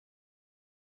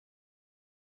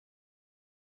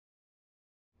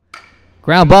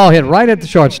Ground ball hit right at the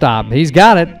shortstop. He's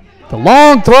got it. The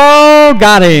long throw,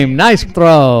 got him. Nice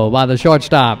throw by the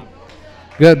shortstop.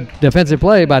 Good defensive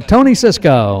play by Tony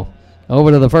Sisco.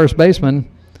 Over to the first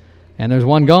baseman, and there's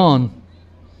one gone.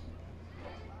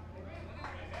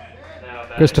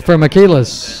 Christopher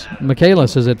Michaelis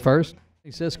is at first.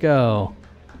 Sisco.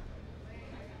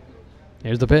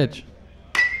 Here's the pitch.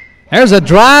 There's a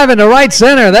drive into right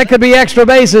center. That could be extra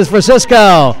bases for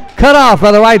Sisco. Cut off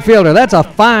by the right fielder. That's a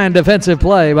fine defensive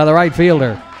play by the right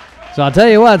fielder. So I'll tell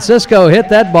you what, Sisco hit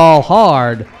that ball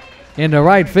hard into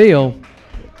right field.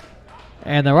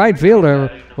 And the right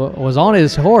fielder was on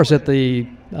his horse at the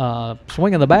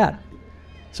swing of the bat.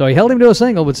 So he held him to a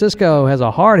single, but Sisco has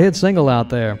a hard hit single out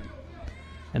there.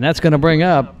 And that's going to bring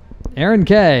up Aaron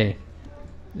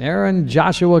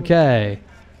Joshua Kay,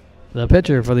 the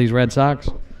pitcher for these Red Sox.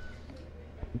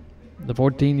 The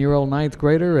 14-year-old ninth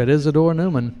grader at Isidore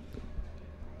Newman.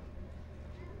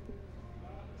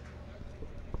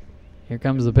 Here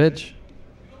comes the pitch.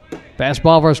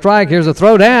 Fastball for a strike. Here's a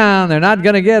throw down. They're not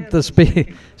going to get the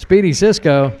speedy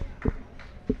Sisco.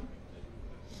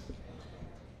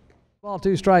 Ball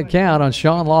 2-strike count on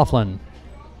Sean Laughlin.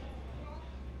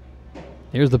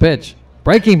 Here's the pitch.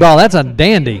 Breaking ball. That's a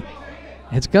dandy.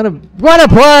 It's going to run a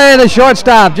play. The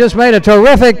shortstop just made a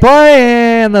terrific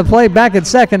play, and the play back at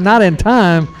second, not in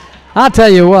time. I'll tell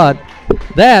you what,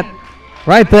 that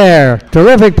right there,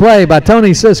 terrific play by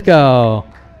Tony Sisco.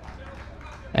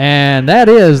 And that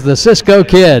is the Sisco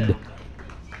kid.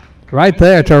 Right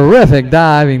there, terrific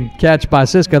diving catch by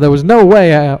Sisco. There was no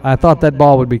way I thought that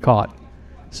ball would be caught.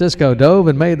 Sisco dove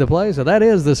and made the play, so that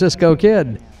is the Sisco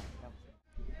kid.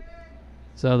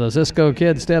 So the Sisco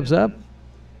kid steps up.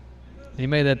 He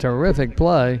made that terrific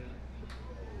play.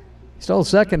 He stole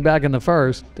second back in the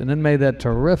first and then made that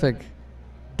terrific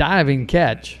diving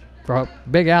catch for a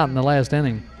big out in the last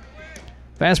inning.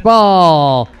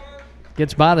 Fastball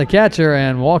gets by the catcher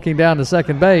and walking down to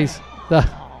second base.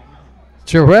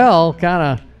 Jarrell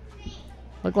kind of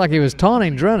looked like he was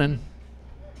taunting Drennan.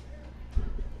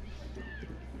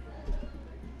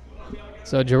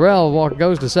 So Jarrell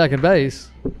goes to second base.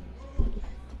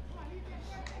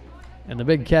 And the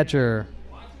big catcher,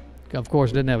 of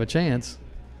course, didn't have a chance.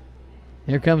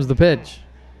 Here comes the pitch.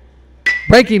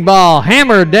 Breaking ball,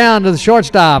 hammered down to the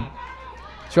shortstop.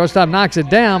 Shortstop knocks it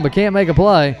down, but can't make a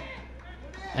play.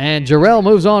 And Jarrell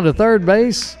moves on to third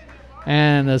base,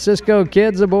 and the Sisco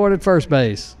kid's aboard at first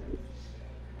base.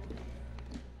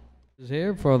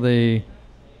 Here for the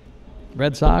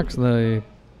Red Sox, the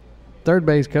third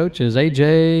base coach is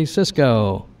A.J.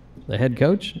 Sisco, the head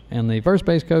coach, and the first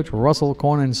base coach, Russell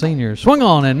Cornyn Sr. Swung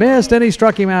on and missed, and he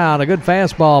struck him out. A good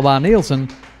fastball by Nielsen,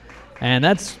 and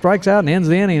that strikes out and ends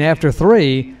the inning after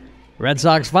 3. Red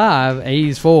Sox 5,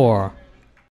 A's 4.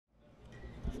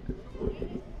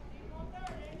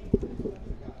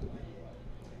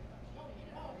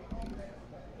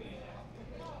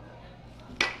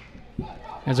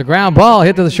 There's a ground ball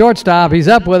hit to the shortstop. He's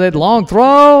up with it. Long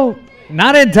throw.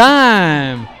 Not in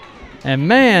time. And,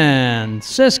 man,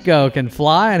 Sisco can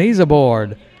fly, and he's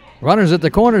aboard. Runners at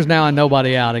the corners now and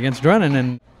nobody out against Drennan.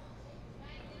 And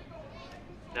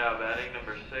now batting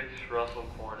number 6, Russell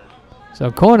Cornyn. So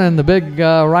Cornyn, the big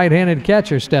right-handed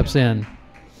catcher, steps in.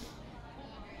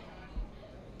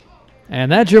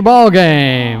 And that's your ball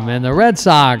game. And the Red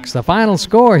Sox, the final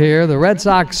score here, the Red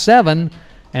Sox 7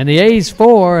 and the A's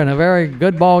 4, and a very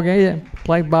good ball game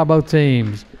played by both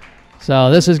teams.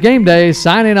 So this is Game Day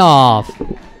signing off.